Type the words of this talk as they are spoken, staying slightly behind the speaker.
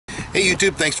Hey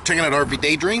YouTube, thanks for checking out RV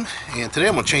Daydream, and today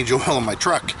I'm going to change the oil on my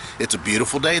truck. It's a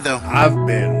beautiful day though. I've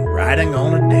been riding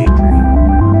on a daydream.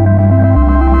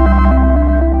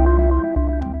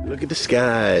 Look at the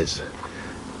skies.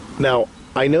 Now,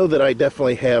 I know that I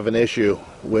definitely have an issue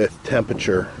with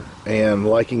temperature and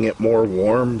liking it more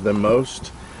warm than most.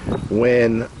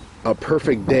 When a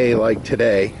perfect day like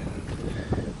today,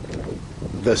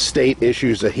 the state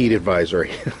issues a heat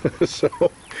advisory. So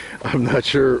I'm not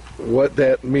sure what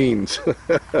that means.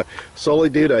 Sully,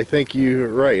 dude, I think you're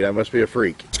right. I must be a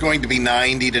freak. It's going to be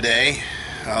 90 today,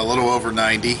 a little over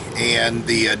 90, and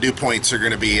the dew points are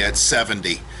going to be at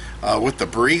 70. With the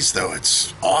breeze, though,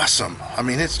 it's awesome. I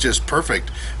mean, it's just perfect.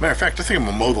 Matter of fact, I think I'm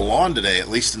going to mow the lawn today, at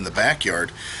least in the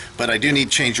backyard. But I do need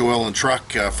to change oil in the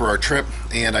truck for our trip,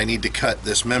 and I need to cut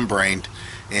this membrane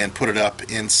and put it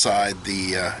up inside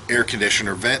the air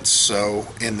conditioner vents, so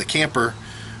in the camper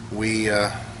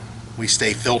we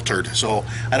stay filtered, so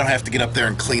I don't have to get up there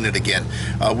and clean it again.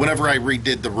 Whenever I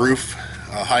redid the roof,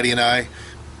 Heidi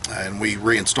and we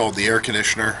reinstalled the air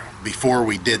conditioner, before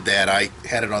we did that I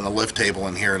had it on the lift table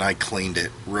in here and I cleaned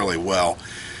it really well.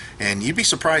 And you'd be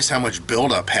surprised how much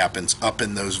buildup happens up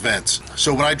in those vents.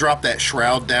 So when I drop that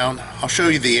shroud down, I'll show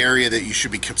you the area that you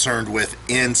should be concerned with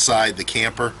inside the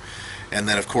camper. And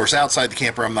then, of course, outside the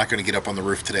camper, I'm not going to get up on the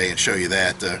roof today and show you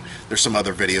that. There's some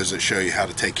other videos that show you how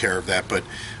to take care of that. But,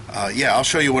 yeah, I'll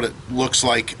show you what it looks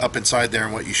like up inside there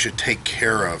and what you should take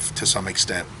care of to some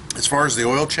extent. As far as the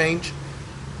oil change,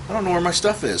 I don't know where my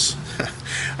stuff is.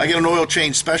 I get an oil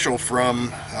change special from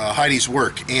Heidi's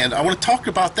Work, and I want to talk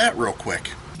about that real quick.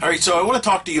 All right, so I want to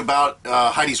talk to you about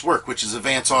Heidi's Work, which is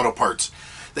Advanced Auto Parts.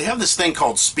 They have this thing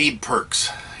called Speed Perks,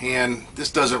 and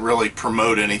this doesn't really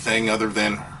promote anything other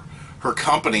than her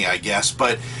company, I guess,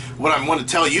 but what I want to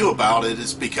tell you about it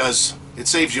is because it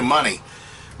saves you money.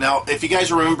 Now, if you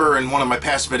guys remember in one of my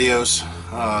past videos,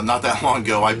 not that long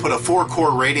ago, I put a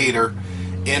 4-core radiator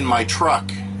in my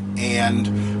truck,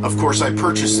 and of course I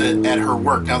purchased it at her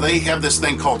work. Now, they have this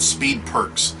thing called Speed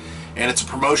Perks, and it's a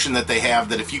promotion that they have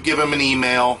that if you give them an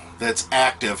email that's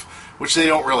active, which they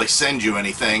don't really send you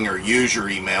anything or use your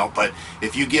email, but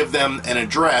if you give them an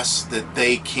address that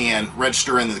they can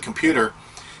register into the computer,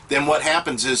 then what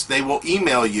happens is they will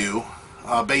email you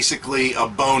basically a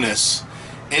bonus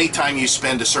anytime you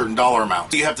spend a certain dollar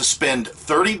amount. You have to spend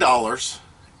 $30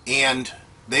 and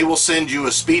they will send you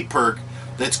a speed perk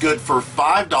that's good for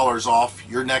 $5 off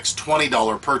your next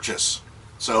 $20 purchase.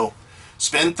 So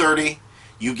spend $30,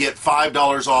 you get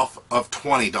 $5 off of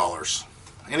 $20.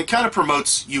 And it kind of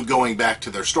promotes you going back to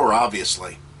their store,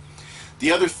 obviously.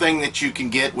 The other thing that you can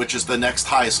get, which is the next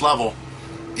highest level,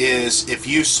 is if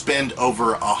you spend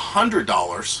over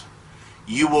 $100,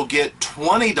 you will get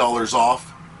 $20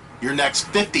 off your next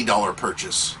 $50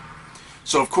 purchase.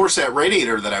 So of course that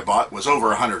radiator that I bought was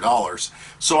over $100,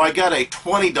 so I got a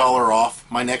 $20 off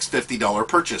my next $50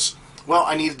 purchase. Well,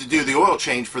 I needed to do the oil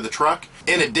change for the truck.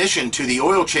 In addition to the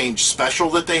oil change special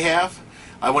that they have,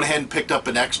 I went ahead and picked up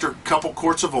an extra couple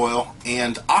quarts of oil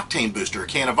and octane booster, a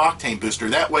can of octane booster.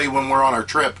 That way when we're on our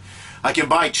trip, I can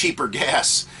buy cheaper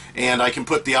gas and I can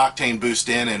put the octane boost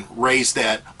in and raise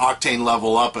that octane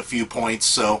level up a few points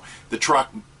so the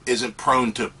truck isn't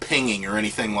prone to pinging or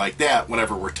anything like that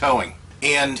whenever we're towing.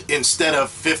 And instead of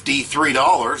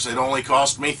 $53, it only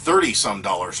cost me $30-some,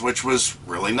 which was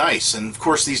really nice. And of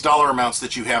course these dollar amounts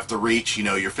that you have to reach, you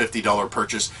know, your $50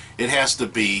 purchase, it has to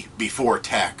be before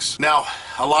tax. Now,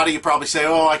 a lot of you probably say,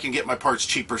 oh, I can get my parts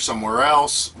cheaper somewhere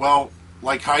else. Well,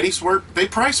 like Heidi's Work, they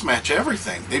price match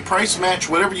everything. They price match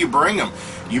whatever you bring them.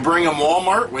 You bring them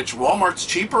Walmart, which Walmart's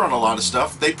cheaper on a lot of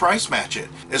stuff, they price match it.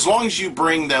 As long as you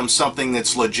bring them something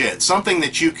that's legit, something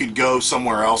that you could go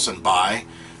somewhere else and buy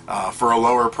for a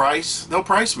lower price, they'll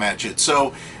price match it.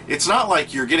 So it's not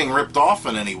like you're getting ripped off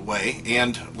in any way.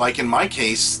 And like in my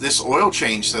case, this oil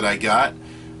change that I got,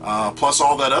 plus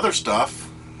all that other stuff,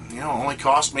 you know, only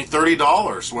cost me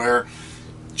 $30, where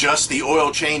just the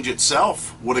oil change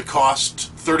itself would have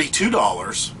cost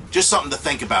 $32. Just something to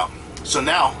think about. So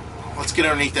now, let's get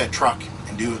underneath that truck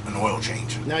and do an oil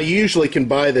change. Now, you usually can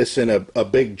buy this in a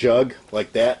big jug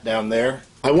like that down there.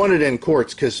 I want it in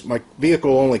quarts because my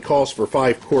vehicle only calls for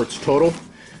 5 quarts total,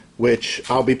 which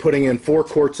I'll be putting in 4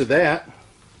 quarts of that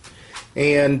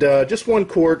and just 1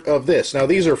 quart of this. Now,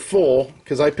 these are full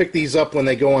because I picked these up when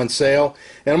they go on sale,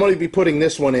 and I'm going to be putting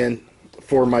this one in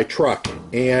for my truck.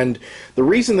 And the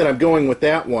reason that I'm going with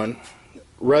that one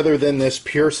rather than this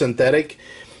pure synthetic,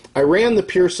 I ran the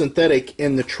pure synthetic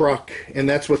in the truck, and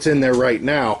that's what's in there right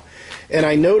now. And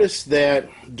I noticed that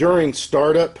during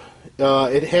startup,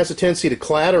 it has a tendency to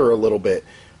clatter a little bit.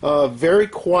 Very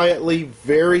quietly,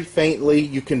 very faintly,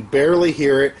 you can barely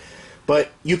hear it, but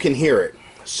you can hear it.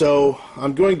 So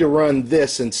I'm going to run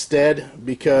this instead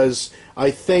because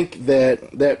I think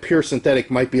that pure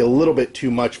synthetic might be a little bit too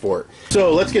much for it.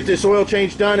 So let's get this oil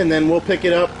change done, and then we'll pick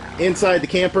it up inside the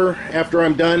camper after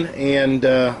I'm done, and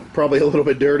probably a little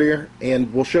bit dirtier,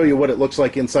 and we'll show you what it looks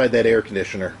like inside that air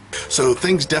conditioner. So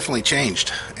things definitely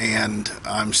changed, and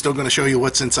I'm still going to show you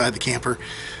what's inside the camper.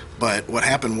 But what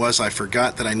happened was I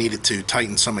forgot that I needed to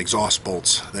tighten some exhaust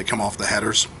bolts that come off the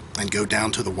headers and go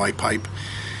down to the white pipe.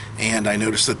 And I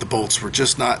noticed that the bolts were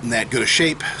just not in that good a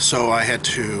shape, so I had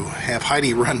to have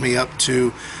Heidi run me up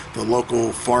to the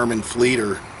local farm and fleet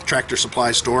or tractor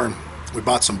supply store, and we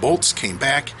bought some bolts, came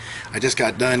back. I just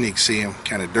got done. You can see I'm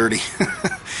kind of dirty.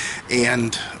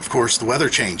 And of course the weather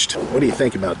changed. What do you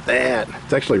think about that?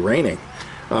 It's actually raining.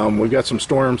 We've got some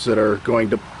storms that are going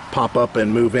to pop up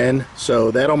and move in, so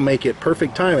that'll make it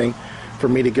perfect timing for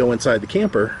me to go inside the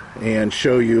camper and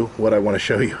show you what I want to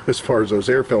show you as far as those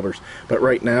air filters. But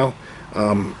right now,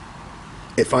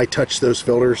 if I touch those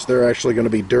filters, they're actually going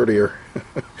to be dirtier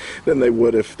than they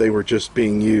would if they were just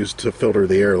being used to filter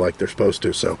the air like they're supposed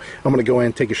to. So I'm going to go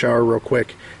in, take a shower real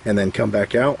quick, and then come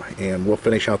back out and we'll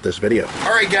finish out this video.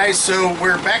 Alright guys, so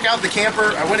we're back out the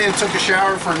camper. I went in and took a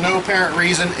shower for no apparent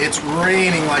reason. It's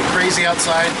raining like crazy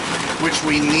outside, which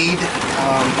we need,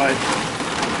 but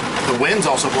the wind's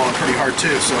also blowing pretty hard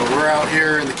too. So we're out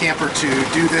here in the camper to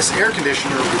do this air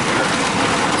conditioner repair.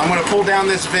 I'm going to pull down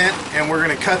this vent and we're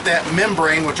going to cut that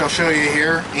membrane, which I'll show you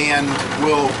here, and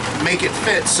we'll make it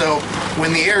fit so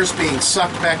when the air is being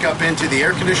sucked back up into the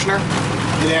air conditioner,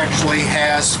 it actually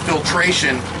has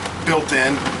filtration built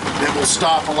in that will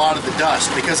stop a lot of the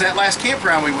dust, because that last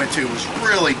campground we went to was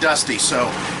really dusty. So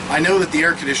I know that the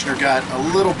air conditioner got a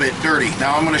little bit dirty.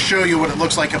 Now I'm going to show you what it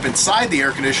looks like up inside the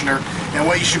air conditioner and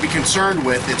what you should be concerned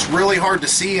with. It's really hard to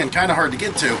see and kind of hard to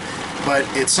get to, but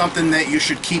it's something that you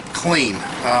should keep clean.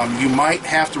 You might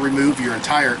have to remove your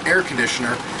entire air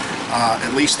conditioner,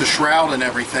 at least the shroud and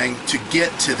everything, to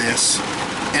get to this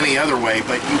any other way,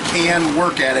 but you can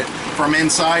work at it from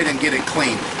inside and get it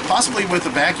clean, possibly with a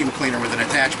vacuum cleaner with an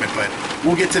attachment, but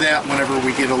we'll get to that whenever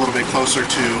we get a little bit closer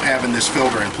to having this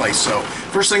filter in place. So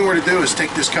first thing we're going to do is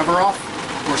take this cover off.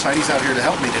 Of course, Heidi's out here to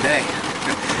help me today,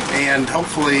 and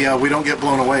hopefully we don't get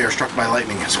blown away or struck by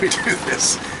lightning as we do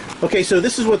this. Okay, so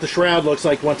this is what the shroud looks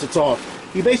like once it's off.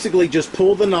 You basically just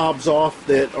pull the knobs off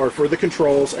that are for the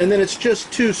controls, and then it's just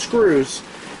 2 screws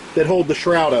that hold the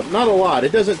shroud up. Not a lot.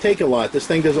 It doesn't take a lot. This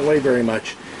thing doesn't weigh very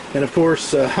much. And of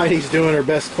course, Heidi's doing her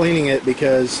best cleaning it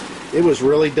because it was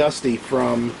really dusty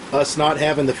from us not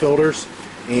having the filters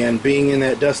and being in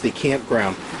that dusty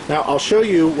campground. Now, I'll show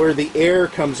you where the air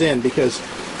comes in, because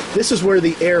this is where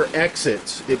the air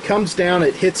exits. It comes down,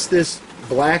 it hits this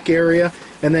black area,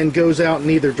 and then goes out in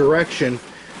either direction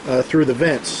through the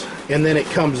vents. And then it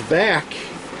comes back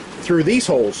through these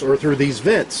holes, or through these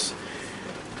vents.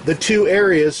 The 2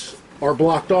 areas are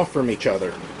blocked off from each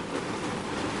other,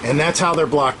 and that's how they're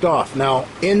blocked off. Now,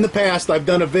 in the past, I've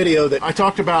done a video that I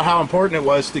talked about how important it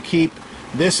was to keep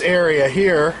this area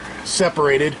here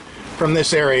separated from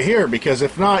this area here, because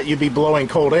if not, you'd be blowing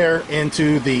cold air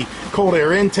into the cold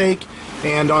air intake.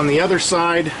 And on the other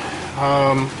side,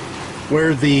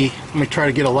 where the, let me try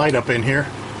to get a light up in here,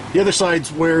 the other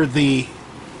side's where the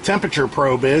temperature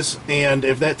probe is, and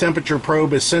if that temperature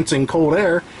probe is sensing cold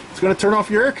air, it's going to turn off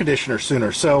your air conditioner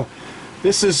sooner. So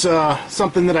this is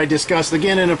something that I discussed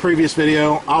again in a previous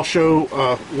video. I'll show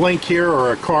a link here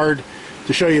or a card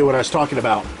to show you what I was talking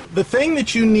about. The thing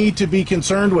that you need to be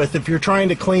concerned with if you're trying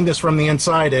to clean this from the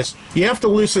inside is you have to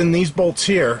loosen these bolts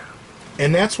here,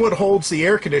 and that's what holds the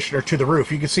air conditioner to the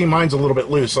roof. You can see mine's a little bit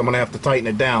loose, so I'm going to have to tighten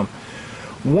it down.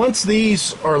 Once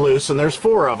these are loose, and there's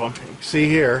 4 of them, you can see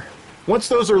here, once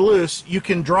those are loose, you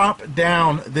can drop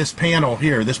down this panel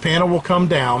here. This panel will come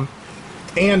down,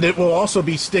 and it will also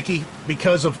be sticky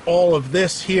because of all of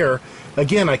this here.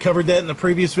 Again, I covered that in the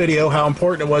previous video, how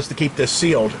important it was to keep this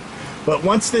sealed. But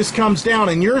once this comes down,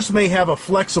 and yours may have a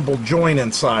flexible joint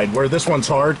inside where this one's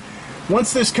hard,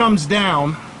 once this comes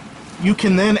down, you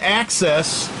can then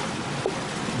access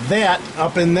that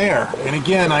up in there. And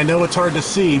again, I know it's hard to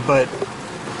see, but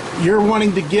you're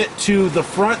wanting to get to the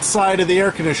front side of the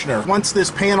air conditioner. Once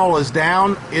this panel is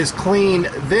down, is clean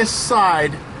this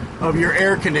side of your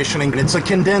air conditioning. It's a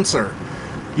condenser.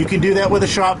 You can do that with a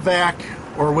shop vac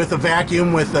or with a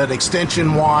vacuum with an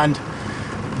extension wand,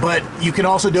 but you can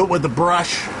also do it with a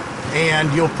brush,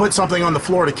 and you'll put something on the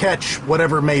floor to catch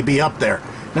whatever may be up there.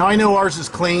 Now, I know ours is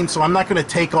clean, so I'm not going to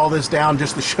take all this down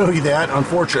just to show you that,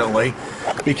 unfortunately,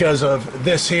 because of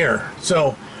this here.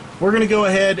 So we're going to go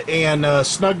ahead and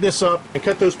snug this up and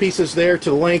cut those pieces there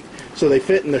to length so they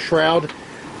fit in the shroud.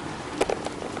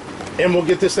 and we'll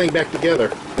get this thing back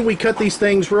together. We cut these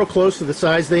things real close to the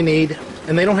size they need,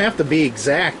 and they don't have to be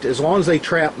exact as long as they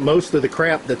trap most of the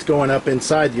crap that's going up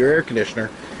inside your air conditioner.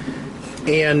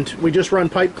 And we just run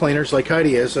pipe cleaners like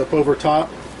Heidi is up over top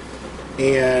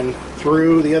and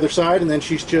through the other side, and then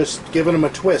she's just giving them a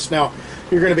twist. Now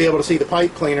you're going to be able to see the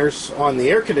pipe cleaners on the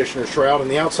air conditioner shroud on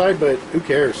the outside, but who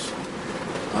cares?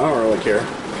 I don't really care.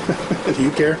 Do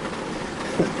you care?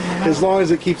 As long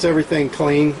as it keeps everything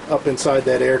clean up inside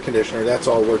that air conditioner, that's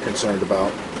all we're concerned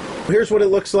about. Here's what it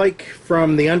looks like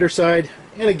from the underside,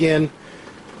 and again,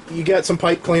 you got some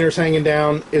pipe cleaners hanging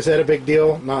down. Is that a big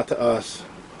deal? Not to us.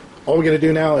 All we got to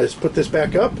do now is put this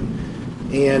back up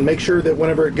and make sure that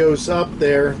whenever it goes up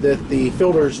there that the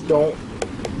filters don't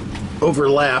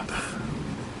overlap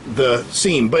the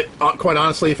seam. But quite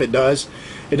honestly, if it does,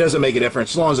 it doesn't make a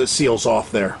difference as long as it seals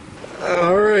off there.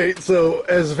 Alright, so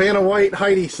as Vanna White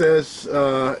Heidi says,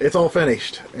 it's all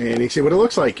finished. And you see what it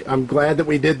looks like. I'm glad that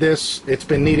we did this. It's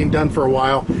been needing done for a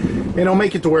while. And it'll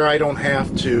make it to where I don't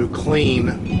have to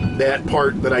clean that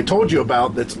part that I told you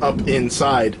about that's up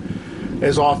inside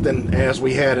as often as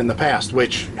we had in the past,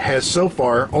 which has so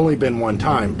far only been one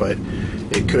time, but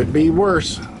it could be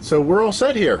worse. So we're all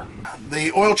set here.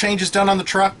 The oil change is done on the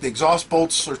truck. The exhaust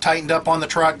bolts are tightened up on the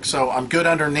truck, so I'm good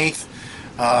underneath.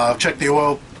 Check the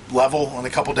oil level in a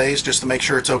couple days just to make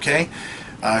sure it's okay,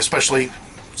 especially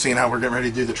seeing how we're getting ready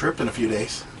to do the trip in a few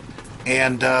days.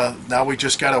 And now we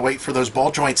just got to wait for those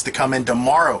ball joints to come in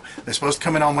tomorrow. They're supposed to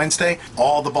come in on Wednesday.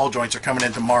 All the ball joints are coming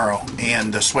in tomorrow,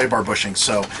 and the sway bar bushings.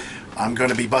 So I'm going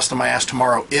to be busting my ass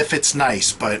tomorrow if it's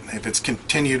nice, but if it's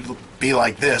continued to be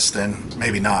like this, then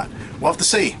maybe not. We'll have to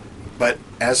see. But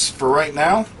as for right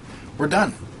now, we're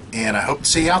done. And I hope to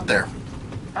see you out there.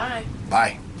 Bye.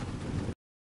 Bye.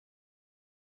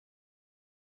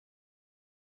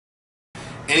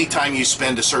 Anytime you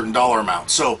spend a certain dollar amount.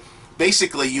 So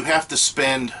basically you have to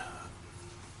spend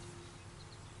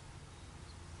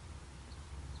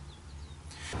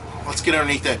let's get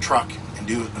underneath that truck and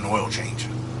do an oil change.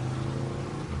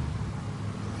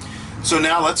 So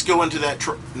now let's go into that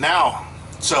truck now.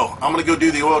 So I'm gonna go do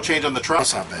the oil change on the truck.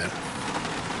 That's not bad.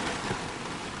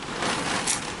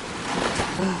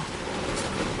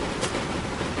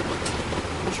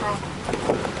 What's wrong?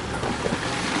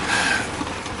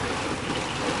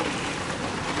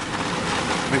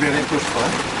 Maybe I didn't push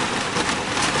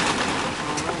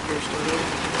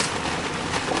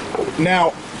play.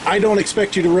 Now, I don't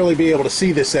expect you to really be able to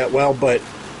see this that well, but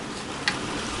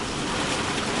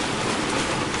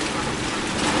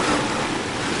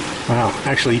wow,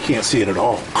 actually you can't see it at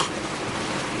all.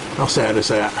 How sad is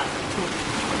that?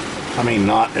 I mean,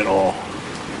 not at all.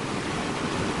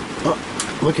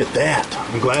 Oh, look at that.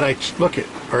 I'm glad look at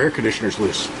our air conditioner's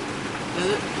loose. Is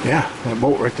it? Yeah, that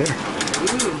bolt right there.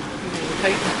 Ooh.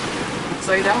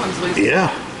 Say that one's loose.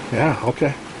 Yeah,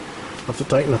 okay. Have to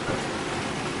tighten it.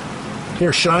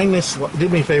 Here, shine this, do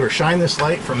me a favor, shine this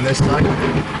light from this side.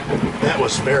 That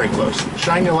was very close.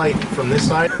 Shine your light from this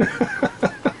side.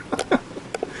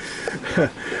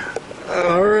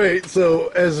 Alright, so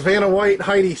as Vanna White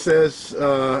Heidi says,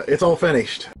 it's all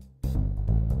finished.